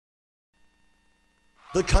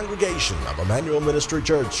The congregation of Emmanuel Ministry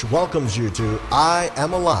Church welcomes you to I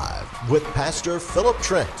Am Alive with Pastor Phillip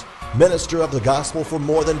Trent, minister of the gospel for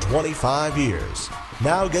more than 25 years.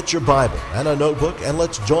 Now get your Bible and a notebook and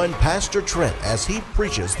let's join Pastor Trent as he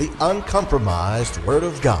preaches the uncompromised Word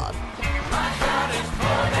of God.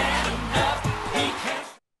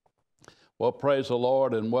 Well, praise the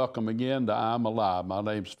Lord and welcome again to I'm Alive. My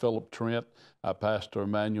name's Phillip Trent. I pastor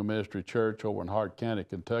Emmanuel Ministry Church over in Hart County,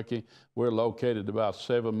 Kentucky. We're located about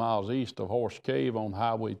 7 miles east of Horse Cave on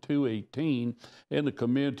Highway 218 in the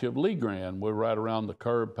community of Lee Grand. We're right around the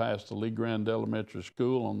curve past the Lee Grand Elementary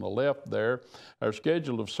School on the left there. Our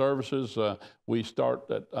schedule of services, we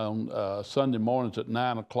start on Sunday mornings at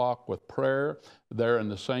 9 o'clock with prayer there in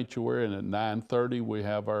the sanctuary, and at 9:30 we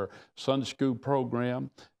have our Sunday school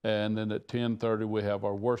program, and then at 10:30 we have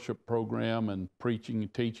our worship program and preaching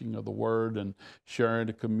and teaching of the Word and sharing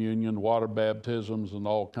the communion, water baptisms, and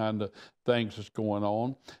all kind of things that's going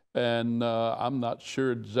on. And I'm not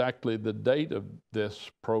sure exactly the date of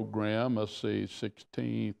this program. Let's see,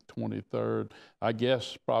 16th, 23rd. I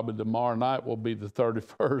guess probably tomorrow night will be the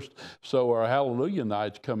 31st. So our Hallelujah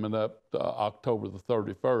Night's coming up October the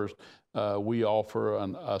 31st. We offer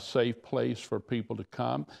a safe place for people to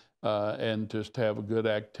come and just have good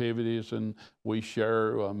activities, and we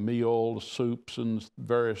share meals, soups, and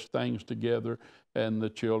various things together, and the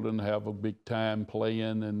children have a big time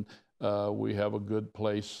playing, and we have a good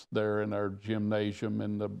place there in our gymnasium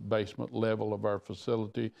in the basement level of our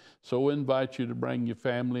facility. So we invite you to bring your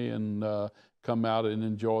family and come out and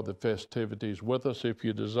enjoy the festivities with us if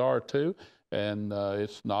you desire to. And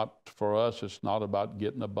it's not, for us, it's not about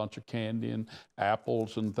getting a bunch of candy and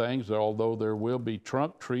apples and things, although there will be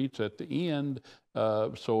trunk treats at the end.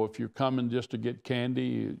 So if you're coming just to get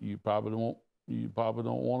candy, you probably don't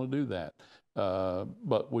want to do that.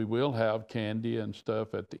 But we will have candy and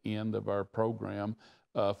stuff at the end of our program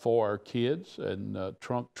for our kids and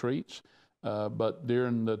trunk treats. But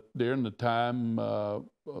during the time, a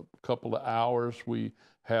couple of hours, we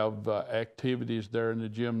have activities there in the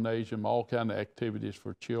gymnasium, all kind of activities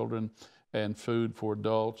for children and food for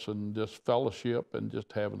adults, and just fellowship and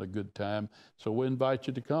just having a good time. So we invite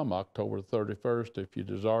you to come October 31st if you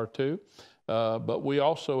desire to. But we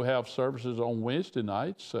also have services on Wednesday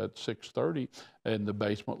nights at 6:30 in the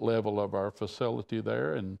basement level of our facility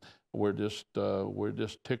there, and we're just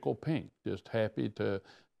tickled pink, just happy to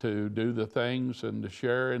do the things and to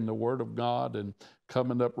share in the Word of God. And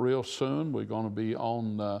coming up real soon, we're going to be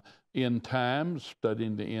on end times,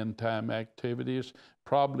 studying the end time activities.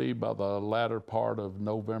 Probably by the latter part of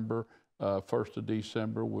November, 1st of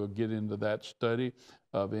December, we'll get into that study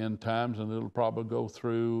of end times, and it'll probably go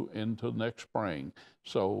through into next spring.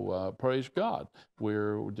 So praise God.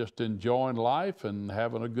 We're just enjoying life and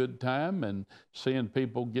having a good time and seeing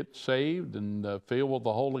people get saved and filled with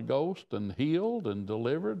the Holy Ghost and healed and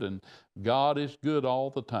delivered, and God is good all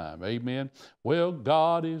the time. Amen. Well,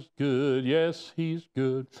 God is good. Yes, He's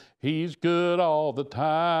good. He's good all the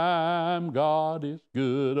time. God is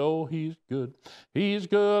good. Oh, He's good. He's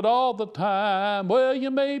good all the time. Well,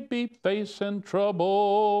 you may be facing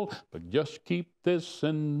trouble, but just keep this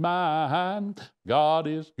in mind. God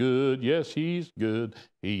is good. Yes, He's good.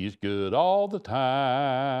 He's good all the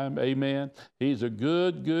time. Amen. He's a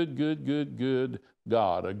good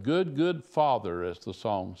God, a good Father, as the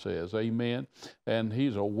song says. Amen. And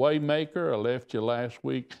He's a way maker. I left you last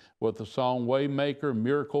week with the song Waymaker,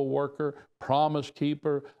 Miracle Worker, Promise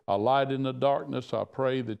Keeper, a light in the darkness. I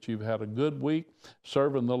pray that you've had a good week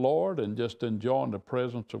serving the Lord and just enjoying the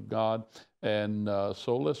presence of God. And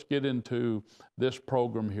so let's get into this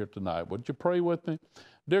program here tonight. Would you pray with me?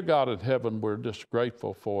 Dear God in heaven, we're just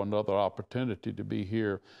grateful for another opportunity to be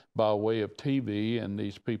here by way of TV in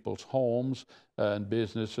these people's homes and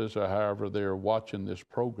businesses, or however they're watching this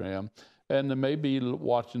program. And they may be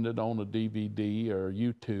watching it on a DVD or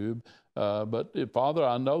YouTube. But Father,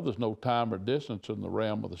 I know there's no time or distance in the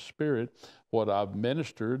realm of the Spirit. What I've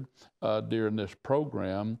ministered during this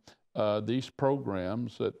program, these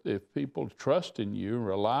programs, that if people trust in you,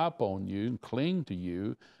 rely upon you, and cling to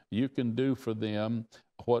you, you can do for them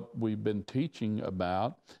what we've been teaching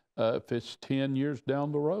about if it's 10 years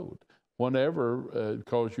down the road. Whenever,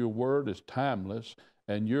 because your word is timeless,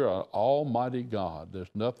 and you're an almighty God.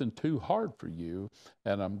 There's nothing too hard for you,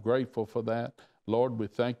 and I'm grateful for that. Lord, we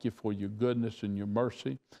thank you for your goodness and your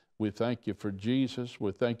mercy. We thank you for Jesus.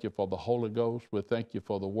 We thank you for the Holy Ghost. We thank you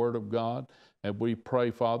for the Word of God. And we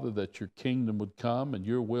pray, Father, that your kingdom would come and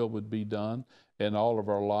your will would be done in all of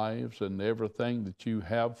our lives, and everything that you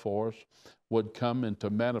have for us would come into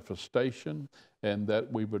manifestation. and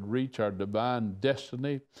that we would reach our divine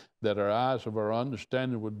destiny, that our eyes of our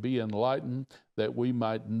understanding would be enlightened, that we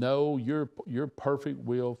might know your perfect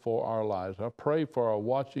will for our lives. I pray for our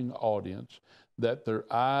watching audience, that their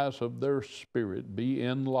eyes of their spirit be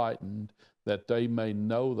enlightened, that they may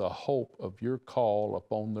know the hope of your call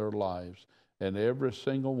upon their lives, and every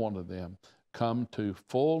single one of them come to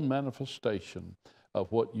full manifestation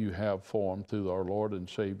of what you have for them through our Lord and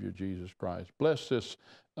Savior Jesus Christ. Bless this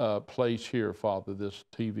place here, Father, this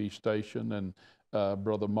TV station, and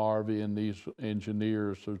Brother Marvy and these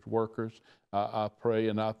engineers, those workers. I pray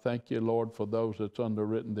and I thank you, Lord, for those that's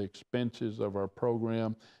underwritten the expenses of our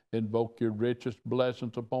program. Invoke your richest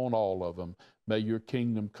blessings upon all of them. May your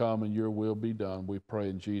kingdom come and your will be done. We pray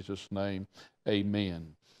in Jesus' name.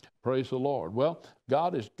 Amen. Praise the Lord. Well,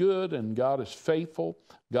 God is good and God is faithful.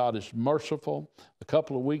 God is merciful. A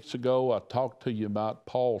couple of weeks ago, I talked to you about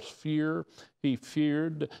Paul's fear. He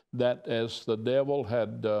feared that as the devil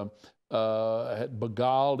had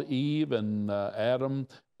beguiled Eve and Adam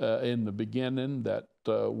in the beginning, that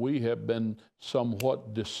we have been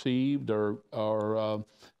somewhat deceived or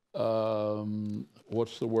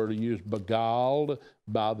what's the word to use, beguiled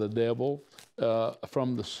by the devil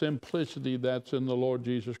from the simplicity that's in the Lord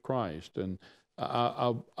Jesus Christ. And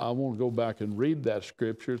I want to go back and read that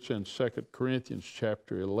scripture. It's in 2 Corinthians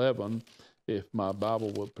chapter 11, if my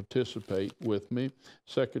Bible will participate with me.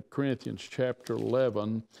 2 Corinthians chapter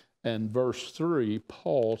 11 and verse 3,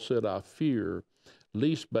 Paul said, I fear,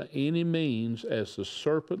 lest by any means, as the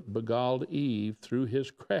serpent beguiled Eve through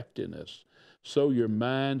his craftiness, so your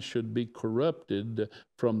mind should be corrupted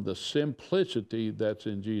from the simplicity that's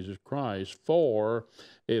in Jesus Christ. For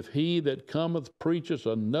if he that cometh preaches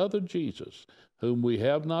another Jesus, whom we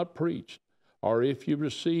have not preached, or if you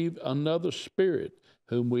receive another spirit,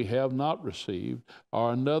 whom we have not received,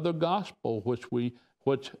 or another gospel which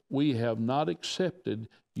we have not accepted,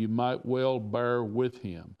 you might well bear with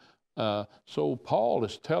him. So Paul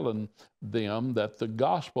is telling them that the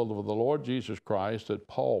gospel of the Lord Jesus Christ that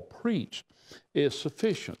Paul preached is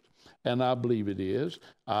sufficient, and I believe it is.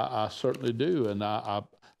 I certainly do, and I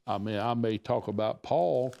mean, I may talk about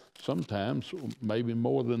Paul sometimes, maybe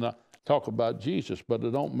more than I talk about Jesus, but I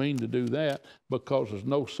don't mean to do that, because there's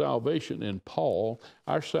no salvation in Paul.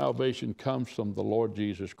 Our salvation comes from the Lord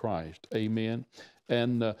Jesus Christ. Amen.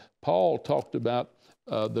 And Paul talked about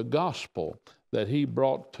the gospel, that he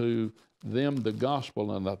brought to them the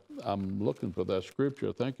gospel, and I'm looking for that scripture.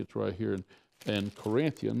 I think it's right here in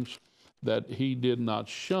Corinthians, that he did not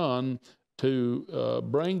shun to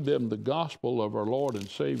bring them the gospel of our Lord and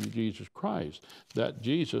Savior Jesus Christ, that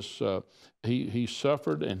Jesus, he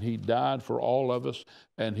suffered and he died for all of us,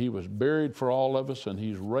 and he was buried for all of us, and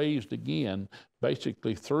he's raised again.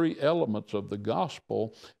 Basically, three elements of the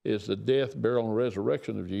gospel is the death, burial, and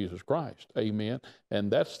resurrection of Jesus Christ. Amen.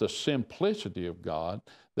 And that's the simplicity of God,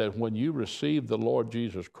 that when you receive the Lord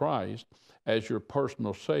Jesus Christ as your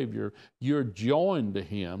personal Savior, you're joined to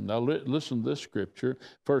him. Now listen to this scripture,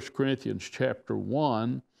 1 Corinthians chapter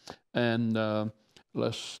 1, and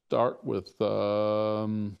let's start with,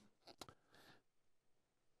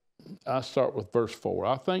 I start with verse 4.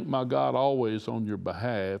 I thank my God always on your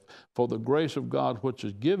behalf for the grace of God which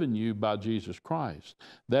is given you by Jesus Christ,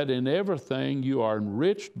 that in everything you are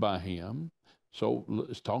enriched by him. So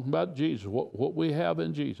it's talking about Jesus, what we have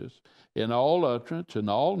in Jesus, in all utterance, in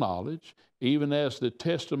all knowledge, even as the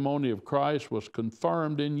testimony of Christ was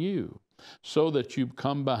confirmed in you, so that you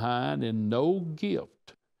come behind in no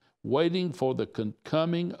gift, waiting for the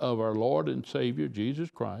coming of our Lord and Savior Jesus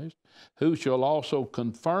Christ, who shall also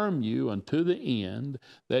confirm you unto the end,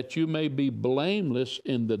 that you may be blameless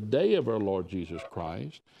in the day of our Lord Jesus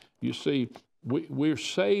Christ. You see, we're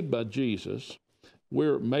saved by Jesus.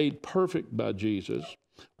 We're made perfect by Jesus.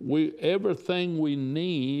 Everything we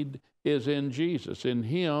need is in Jesus. In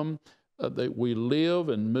him that we live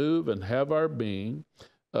and move and have our being.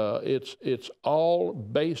 It's all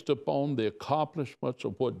based upon the accomplishments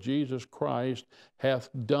of what Jesus Christ hath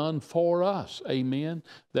done for us. Amen.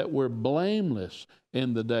 That we're blameless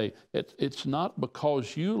in the day. It's not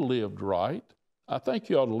because you lived right. I think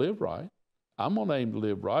you ought to live right. I'm going to aim to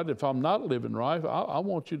live right. If I'm not living right, I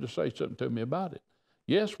want you to say something to me about it.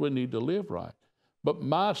 Yes, we need to live right. But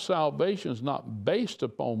my salvation is not based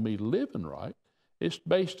upon me living right. It's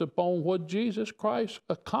based upon what Jesus Christ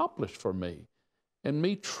accomplished for me. and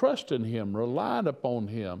me trusting Him, relying upon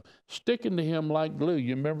Him, sticking to Him like glue.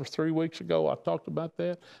 You remember 3 weeks ago I talked about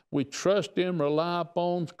that? We trust Him, rely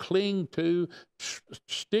upon, cling to,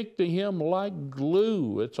 stick to Him like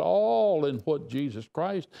glue. It's all in what Jesus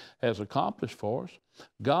Christ has accomplished for us.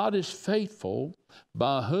 God is faithful,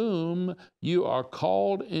 by whom you are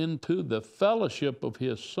called into the fellowship of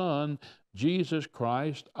His Son, Jesus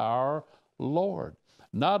Christ our Lord.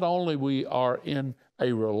 Not only we are in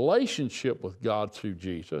a relationship with God through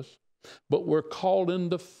Jesus, but we're called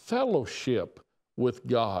into fellowship with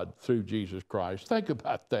God through Jesus Christ. Think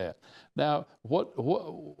about that. Now,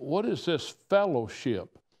 what is this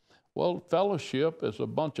fellowship? Well, fellowship is a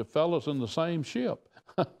bunch of fellows in the same ship.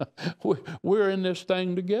 We're in this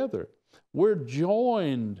thing together. We're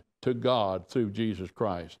joined to God through Jesus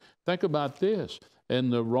Christ. Think about this.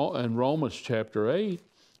 In Romans chapter 8,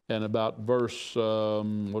 and about verse,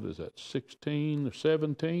 16 or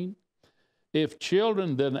 17? If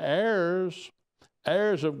children, then heirs,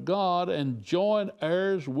 heirs of God, and joint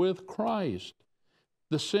heirs with Christ.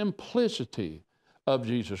 The simplicity of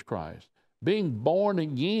Jesus Christ. Being born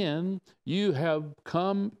again, you have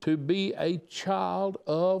come to be a child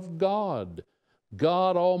of God.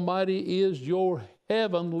 God Almighty is your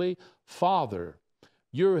heavenly Father.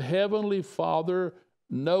 Your heavenly Father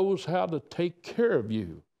knows how to take care of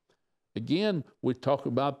you. Again, we talk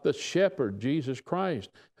about the shepherd, Jesus Christ,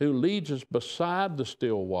 who leads us beside the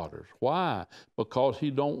still waters. Why? Because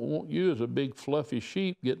He don't want you as a big fluffy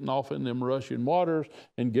sheep getting off in them rushing waters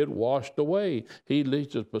and get washed away. He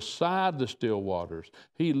leads us beside the still waters.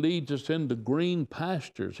 He leads us into green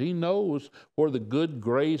pastures. He knows where the good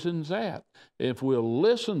grazing's at. If we'll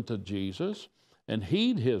listen to Jesus and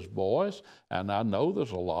heed His voice, and I know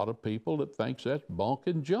there's a lot of people that thinks that's bunk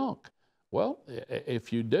and junk. Well,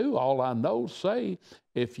 if you do, all I know say,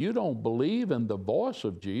 if you don't believe in the voice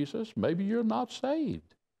of Jesus, maybe you're not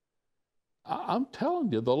saved. I'm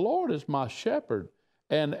telling you, the Lord is my shepherd,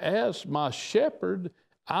 and as my shepherd,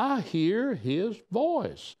 I hear His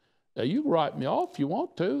voice. Now, you can write me off if you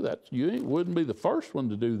want to. You wouldn't be the first one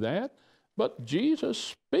to do that, but Jesus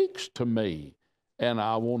speaks to me. And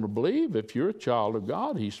I want to believe if you're a child of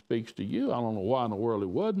God, He speaks to you. I don't know why in the world He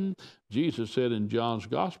wouldn't. Jesus said in John's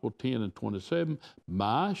Gospel 10 and 27,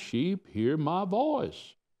 my sheep hear my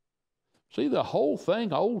voice. See, the whole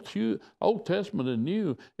thing, Old Testament and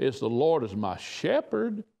New, is the Lord is my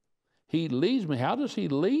shepherd. He leads me. How does He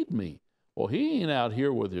lead me? Well, He ain't out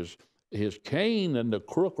here with his cane and the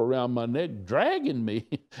crook around my neck dragging me.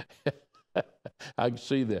 I can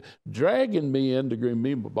see that. Dragging me into green,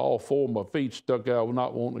 me with all four of my feet stuck out,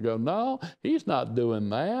 not wanting to go. No, He's not doing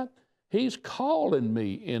that. He's calling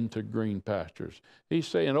me into green pastures. He's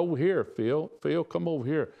saying, over here, Phil, come over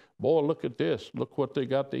here. Boy, look at this. Look what they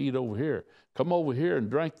got to eat over here. Come over here and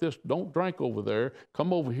drink this. Don't drink over there.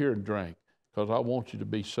 Come over here and drink, because I want you to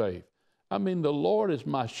be safe. I mean, the Lord is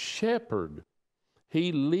my shepherd.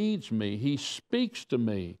 He leads me. He speaks to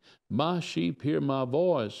me. My sheep hear my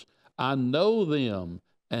voice. I know them,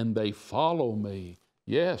 and they follow me.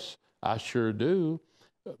 Yes, I sure do.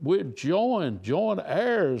 We're joint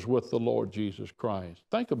heirs with the Lord Jesus Christ.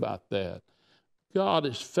 Think about that. God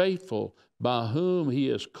is faithful, by whom He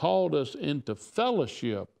has called us into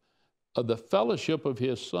fellowship, the fellowship of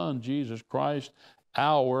His Son, Jesus Christ,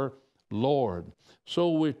 our Lord.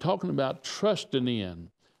 So we're talking about trusting in,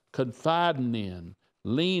 confiding in,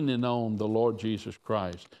 leaning on the Lord Jesus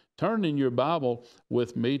Christ. Turn in your Bible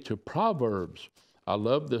with me to Proverbs. I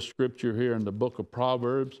love this scripture here in the book of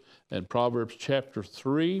Proverbs, and Proverbs chapter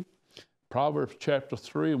 3. Proverbs chapter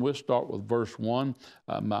 3, and we'll start with verse 1.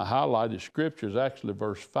 My highlighted scripture is actually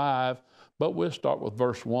verse 5, but we'll start with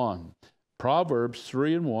verse 1. Proverbs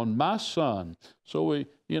 3 and 1, my son. So,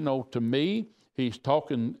 to me, He's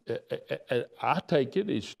talking, I take it,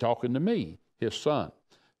 He's talking to me, His son.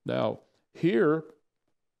 Now, here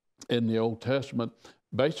in the Old Testament,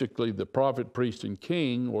 basically, the prophet, priest, and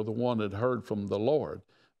king were the one that heard from the Lord.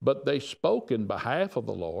 But they spoke in behalf of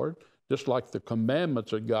the Lord, just like the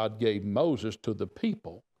commandments that God gave Moses to the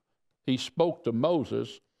people. He spoke to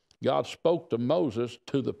Moses. God spoke to Moses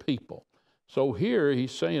to the people. So here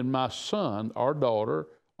He's saying, my son or daughter,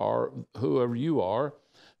 or whoever you are,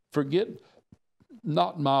 forget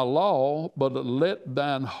not my law, but let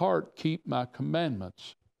thine heart keep my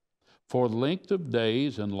commandments. For length of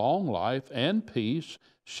days and long life and peace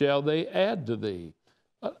shall they add to thee.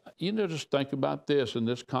 Just think about this in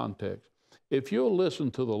this context. If you'll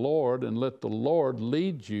listen to the Lord and let the Lord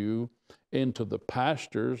lead you into the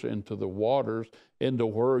pastures, into the waters, into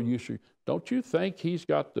where you should, don't you think He's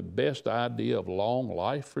got the best idea of long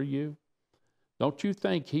life for you? Don't you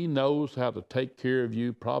think He knows how to take care of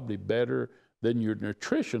you probably better than your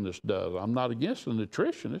nutritionist does. I'm not against the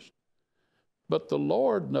nutritionist, but the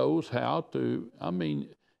Lord knows how to,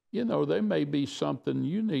 there may be something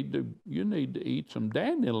you need to eat some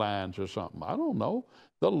dandelions or something. I don't know.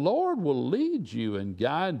 The Lord will lead you and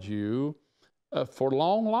guide you for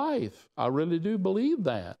long life. I really do believe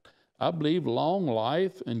that. I believe long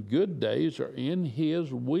life and good days are in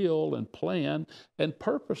His will and plan and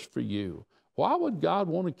purpose for you. Why would God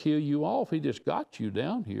want to kill you off? He just got you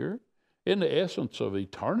down here. In the essence of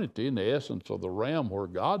eternity, in the essence of the realm where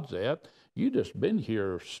God's at, you just been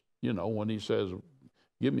here, when He says,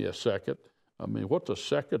 give me a second. What's a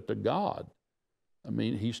second to God?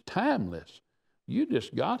 He's timeless. You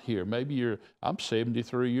just got here. Maybe I'm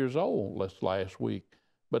 73 years old last week,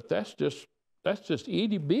 but that's just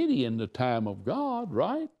itty bitty in the time of God,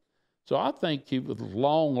 right? So I think with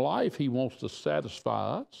long life, He wants to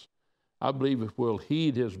satisfy us. I believe if we'll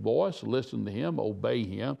heed His voice, listen to Him, obey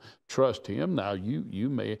Him, trust Him. Now, you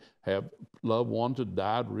may have loved ones that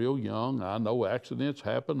died real young. I know accidents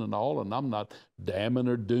happen and all, and I'm not damning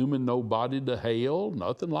or dooming nobody to hell,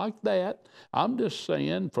 nothing like that. I'm just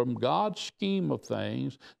saying from God's scheme of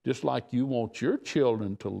things, just like you want your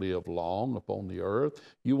children to live long upon the earth,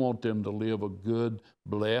 you want them to live a good,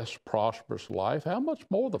 blessed, prosperous life, how much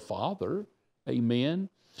more the Father? Amen.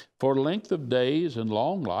 For length of days and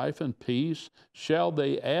long life and peace shall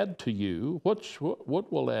they add to you. What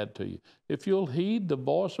will add to you? If you'll heed the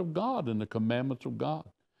voice of God and the commandments of God.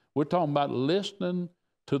 We're talking about listening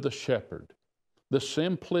to the shepherd, the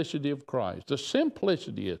simplicity of Christ. The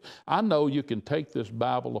simplicity is, I know you can take this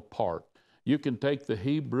Bible apart. You can take the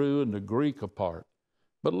Hebrew and the Greek apart.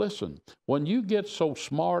 But listen, when you get so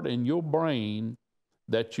smart in your brain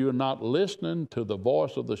that you're not listening to the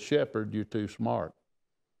voice of the shepherd, you're too smart.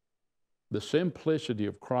 The simplicity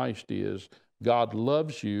of Christ is God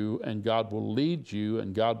loves you and God will lead you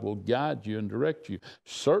and God will guide you and direct you.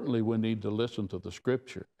 Certainly we need to listen to the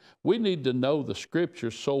Scripture. We need to know the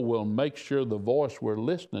Scripture so we'll make sure the voice we're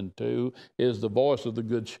listening to is the voice of the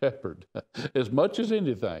Good Shepherd. As much as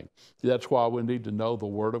anything, that's why we need to know the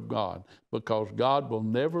Word of God, because God will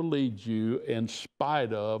never lead you in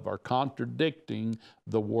spite of or contradicting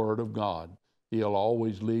the Word of God. He'll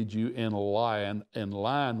always lead you in line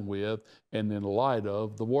with and in light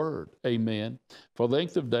of the Word. Amen. For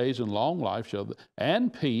length of days and long life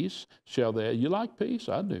and peace shall they. You like peace?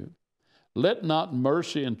 I do. Let not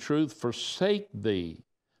mercy and truth forsake thee.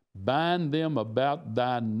 Bind them about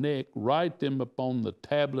thy neck. Write them upon the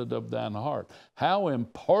tablet of thine heart. How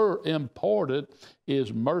important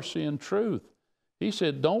is mercy and truth? He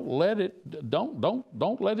said, don't let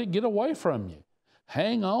it get away from you.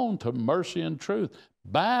 Hang on to mercy and truth.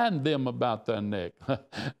 Bind them about thy neck.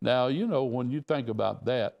 Now, when you think about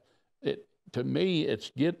that, to me, it's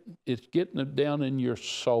getting it down in your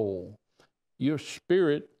soul. Your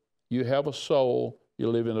spirit, you have a soul, you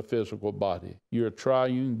live in a physical body. You're a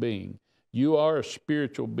triune being. You are a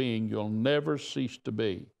spiritual being. You'll never cease to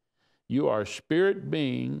be. You are a spirit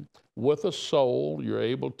being with a soul. You're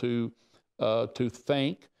able to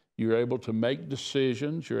think. You're able to make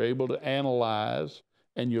decisions. You're able to analyze.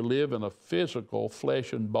 And you live in a physical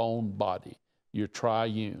flesh and bone body. You're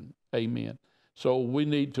triune. Amen. So we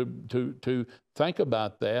need to think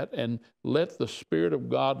about that and let the Spirit of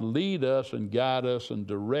God lead us and guide us and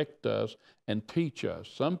direct us and teach us.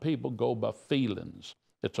 Some people go by feelings.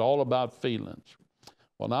 It's all about feelings.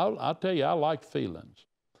 Well, I'll tell you, I like feelings.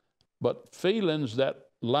 But feelings that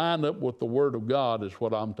line up with the Word of God is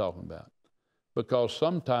what I'm talking about. Because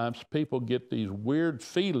sometimes people get these weird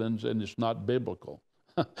feelings and it's not biblical.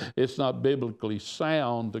 It's not biblically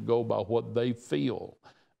sound to go by what they feel.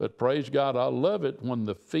 But praise God, I love it when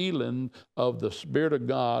the feeling of the Spirit of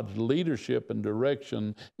God's leadership and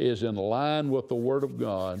direction is in line with the Word of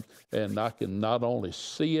God, and I can not only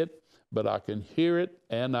see it, but I can hear it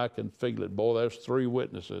and I can feel it. Boy, there's three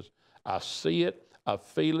witnesses. I see it, I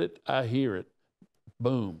feel it, I hear it.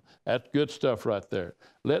 Boom. That's good stuff right there.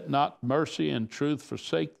 Let not mercy and truth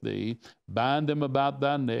forsake thee. Bind them about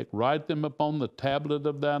thy neck. Write them upon the tablet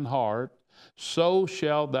of thine heart. So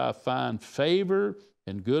shall thou find favor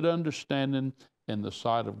and good understanding in the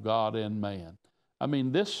sight of God and man. I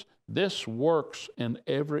mean, this works in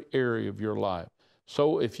every area of your life.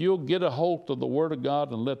 So if you'll get a hold of the Word of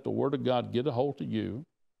God and let the Word of God get a hold of you,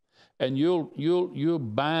 and you'll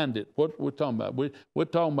bind it. What we're talking about? We're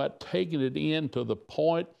talking about taking it in to the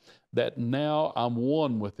point that now I'm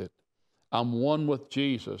one with it. I'm one with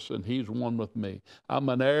Jesus, and He's one with me. I'm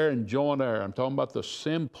an heir and joint heir. I'm talking about the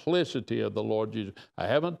simplicity of the Lord Jesus. I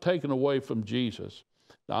haven't taken away from Jesus.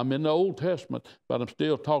 I'm in the Old Testament, but I'm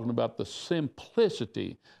still talking about the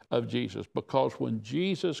simplicity of Jesus, because when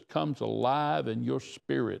Jesus comes alive in your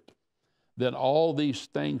spirit, then all these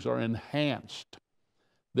things are enhanced.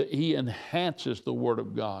 That He enhances the Word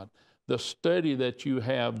of God. The study that you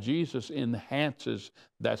have, Jesus enhances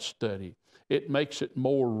that study. It makes it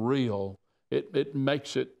more real. It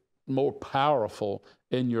makes it more powerful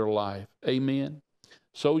in your life. Amen.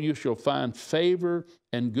 So you shall find favor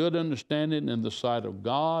and good understanding in the sight of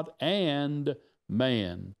God and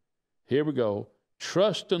man. Here we go.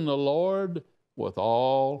 Trust in the Lord with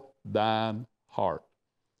all thine heart.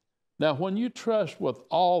 Now, when you trust with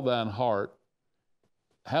all thine heart,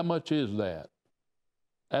 how much is that?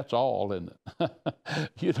 That's all, isn't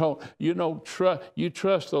it? You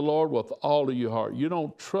trust the Lord with all of your heart. You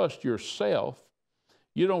don't trust yourself.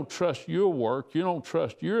 You don't trust your work. You don't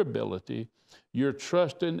trust your ability. You're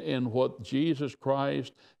trusting in what Jesus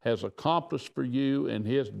Christ has accomplished for you in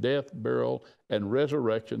His death, burial, and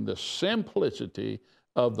resurrection. The simplicity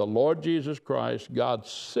of the Lord Jesus Christ. God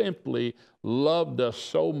simply loved us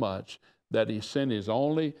so much that He sent His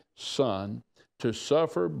only Son to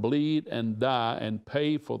suffer, bleed, and die, and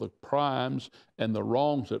pay for the crimes and the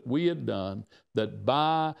wrongs that we had done, that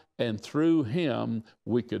by and through Him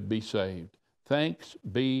we could be saved. Thanks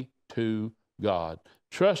be to God.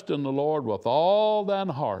 Trust in the Lord with all thine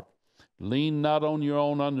heart. Lean not on your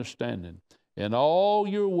own understanding. In all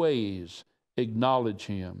your ways acknowledge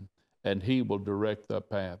Him, and He will direct the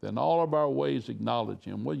path. In all of our ways acknowledge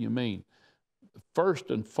Him. What do you mean? First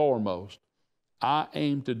and foremost, I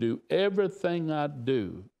aim to do everything I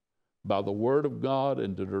do by the Word of God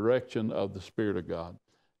and the direction of the Spirit of God.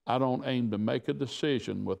 I don't aim to make a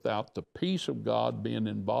decision without the peace of God being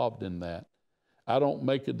involved in that. I don't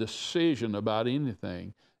make a decision about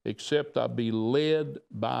anything except I be led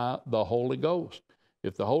by the Holy Ghost.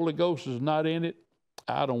 If the Holy Ghost is not in it,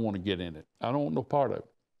 I don't want to get in it. I don't want no part of it.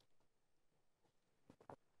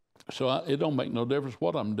 So it don't make no difference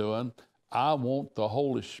what I'm doing. I want the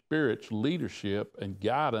Holy Spirit's leadership and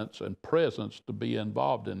guidance and presence to be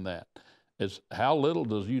involved in that. How little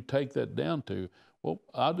does you take that down to? Well,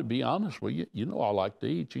 to be honest with you, you know I like to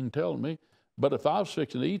eat. You can tell me. But if I was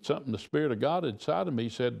fixing to eat something, the Spirit of God inside of me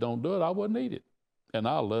said, don't do it, I wouldn't eat it. And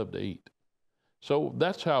I love to eat. So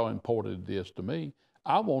that's how important it is to me.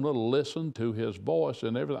 I want to listen to His voice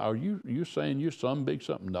and everything. Are you saying you're some big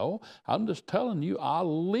something? No, I'm just telling you I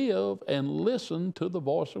live and listen to the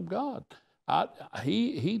voice of God.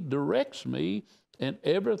 He directs me in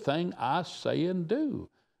everything I say and do.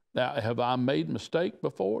 Now, have I made a mistake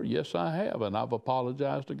before? Yes, I have, and I've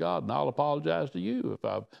apologized to God, and I'll apologize to you if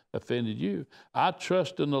I've offended you. I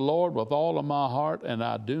trust in the Lord with all of my heart, and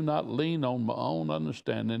I do not lean on my own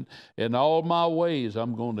understanding. In all my ways,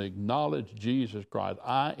 I'm going to acknowledge Jesus Christ.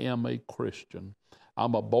 I am a Christian.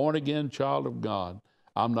 I'm a born-again child of God.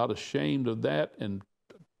 I'm not ashamed of that, and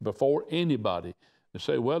before anybody. They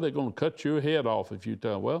say, well, they're going to cut your head off if you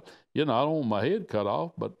tell them. Well, I don't want my head cut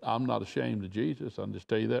off, but I'm not ashamed of Jesus. I'll just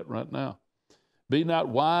tell you that right now. Be not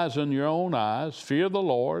wise in your own eyes. Fear the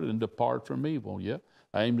Lord and depart from evil. Yeah,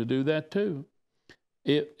 I aim to do that too.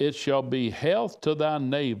 It shall be health to thy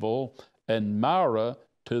navel and marrow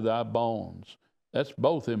to thy bones. That's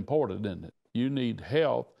both important, isn't it? You need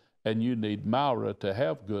health and you need marrow to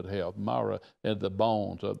have good health. Marrow in the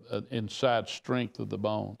bones, inside strength of the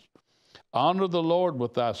bones. Honor the Lord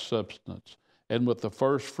with thy substance and with the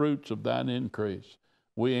first fruits of thine increase.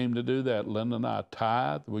 We aim to do that. Linda and I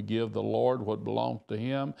tithe. We give the Lord what belongs to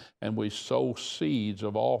Him, and we sow seeds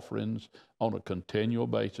of offerings on a continual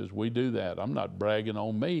basis. We do that. I'm not bragging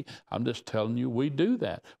on me. I'm just telling you we do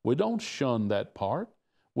that. We don't shun that part.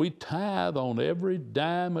 We tithe on every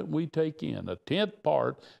dime that we take in, a 10th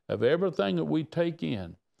part of everything that we take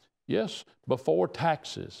in. Yes, before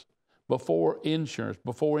taxes, before insurance,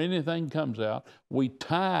 before anything comes out, we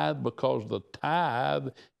tithe because the tithe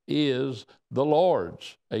is the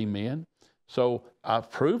Lord's. Amen. So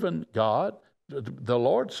I've proven God. The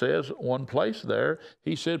Lord says one place there,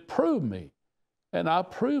 He said, prove me. And I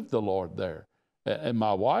proved the Lord there. And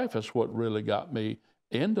my wife is what really got me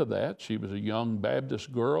into that. She was a young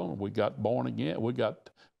Baptist girl, and we got born again. We got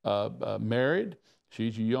married.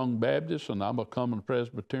 She's a young Baptist, and I'm a coming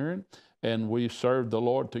Presbyterian. And we served the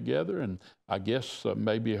Lord together, and I guess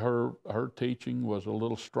maybe her teaching was a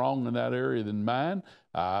little strong in that area than mine.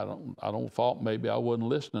 I don't fault, maybe I wasn't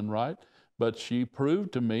listening right, but she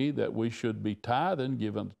proved to me that we should be tithing,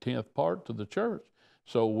 giving the 10th part to the church.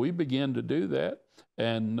 So we began to do that,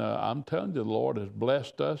 And I'm telling you, the Lord has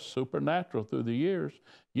blessed us supernatural through the years.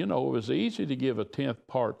 You know, it was easy to give a 10th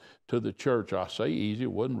part to the church. I say easy,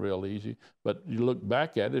 it wasn't real easy. But you look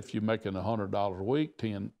back at it, if you're making $100 a week,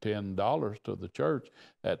 $10 to the church,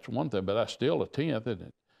 that's one thing, but that's still a 10th, isn't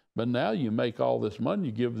it? But now you make all this money,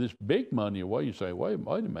 you give this big money away, you say, wait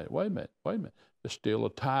a minute. It's still a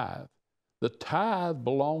tithe. The tithe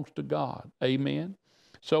belongs to God. Amen.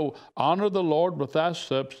 So honor the Lord with thy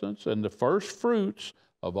substance and the first fruits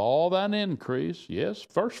of all thine increase. Yes,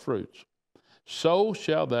 first fruits. So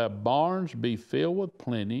shall thy barns be filled with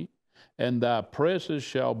plenty, and thy presses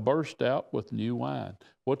shall burst out with new wine.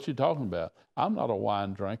 What's he talking about? I'm not a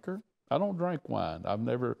wine drinker. I don't drink wine.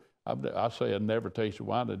 I say I never tasted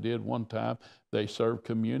wine. I did one time. They served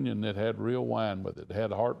communion that had real wine with it. It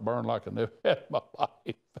had heartburn like I never had in my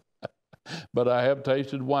life. But I have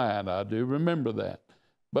tasted wine. I do remember that.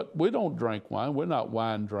 But we don't drink wine. We're not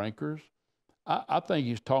wine drinkers. I think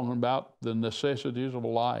he's talking about the necessities of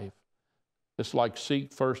life. It's like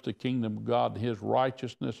seek first the kingdom of God and his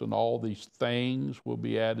righteousness, and all these things will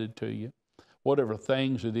be added to you. Whatever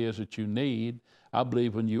things it is that you need, I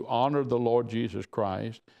believe when you honor the Lord Jesus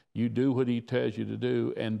Christ, you do what he tells you to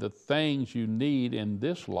do, and the things you need in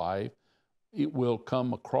this life, it will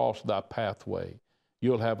come across thy pathway.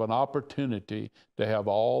 You'll have an opportunity to have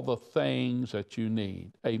all the things that you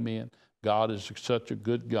need. Amen. God is such a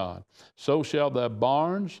good God. So shall thy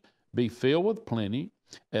barns be filled with plenty,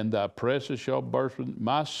 and thy presses shall burst with.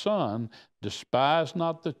 My son, despise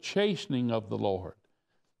not the chastening of the Lord.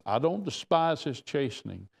 I don't despise his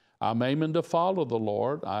chastening. I'm aiming to follow the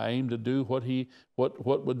Lord. I aim to do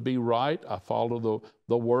what would be right. I follow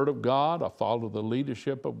the Word of God. I follow the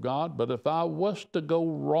leadership of God. But if I was to go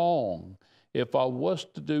wrong, if I was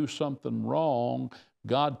to do something wrong,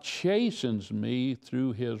 God chastens me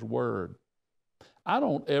through his Word. I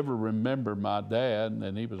don't ever remember my dad,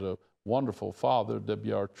 and he was a wonderful father,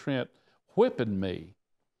 W.R. Trent, whipping me.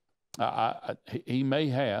 He may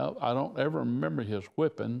have. I don't ever remember his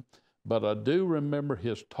whipping, but I do remember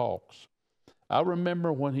his talks. I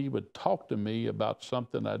remember when he would talk to me about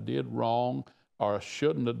something I did wrong or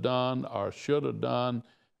shouldn't have done or should have done.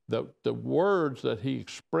 The words that he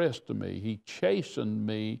expressed to me, he chastened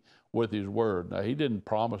me with his word. Now, he didn't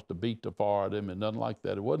promise to beat the fire at him and nothing like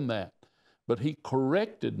that. It wasn't that. But he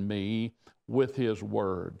corrected me with his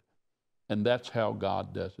word. And that's how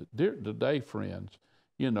God does it. Today, friends,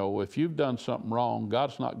 you know, if you've done something wrong,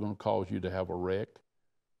 God's not going to cause you to have a wreck.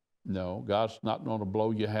 No, God's not going to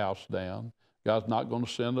blow your house down. God's not going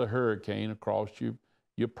to send a hurricane across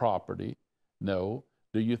your property. No.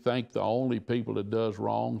 Do you think the only people that does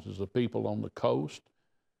wrongs is the people on the coast?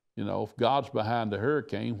 You know, if God's behind the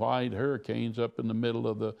hurricane, why ain't hurricanes up in the middle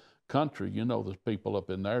of the country? You know there's people up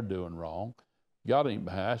in there doing wrong. God ain't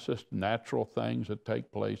behind. It's just natural things that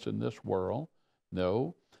take place in this world.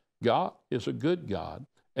 No, God is a good God,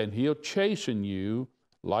 and he'll chasten you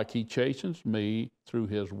like he chastens me through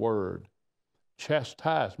his word.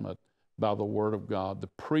 Chastisement by the word of God, the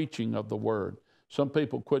preaching of the word. Some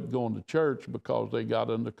people quit going to church because they got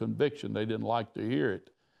under conviction. They didn't like to hear it.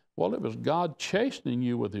 Well, it was God chastening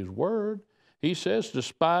you with his word. He says,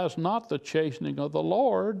 despise not the chastening of the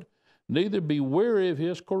Lord, neither be weary of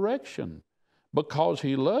his correction. Because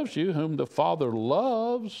he loves you, whom the Father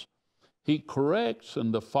loves, he corrects,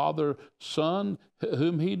 and the Father, Son,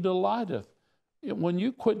 whom he delighteth. When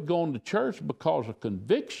you quit going to church because of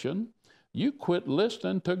conviction, you quit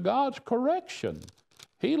listening to God's correction.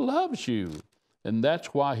 He loves you. And that's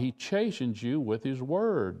why he chastens you with his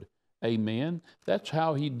word. Amen. That's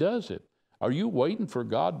how he does it. Are you waiting for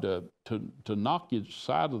God to knock you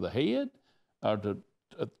side of the head, or to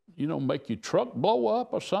make your truck blow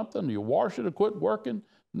up or something? Your washer to quit working?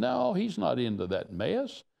 No, he's not into that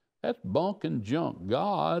mess. That's bunk and junk.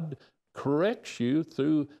 God corrects you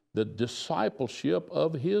through the discipleship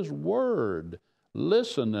of his word.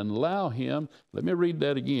 Listen and allow him. Let me read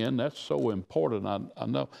that again. That's so important. I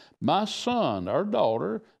know. My son or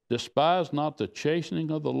daughter, despise not the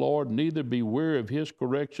chastening of the Lord, neither be weary of his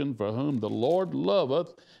correction, for whom the Lord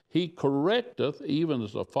loveth, he correcteth, even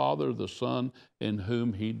as the Father the Son, in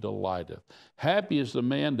whom he delighteth. Happy is the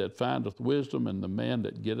man that findeth wisdom, and the man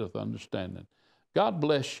that getteth understanding. God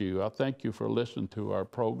bless you. I thank you for listening to our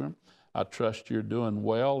program. I trust you're doing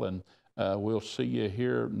well, and we'll see you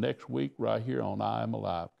here next week right here on I Am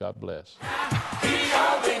Alive. God bless.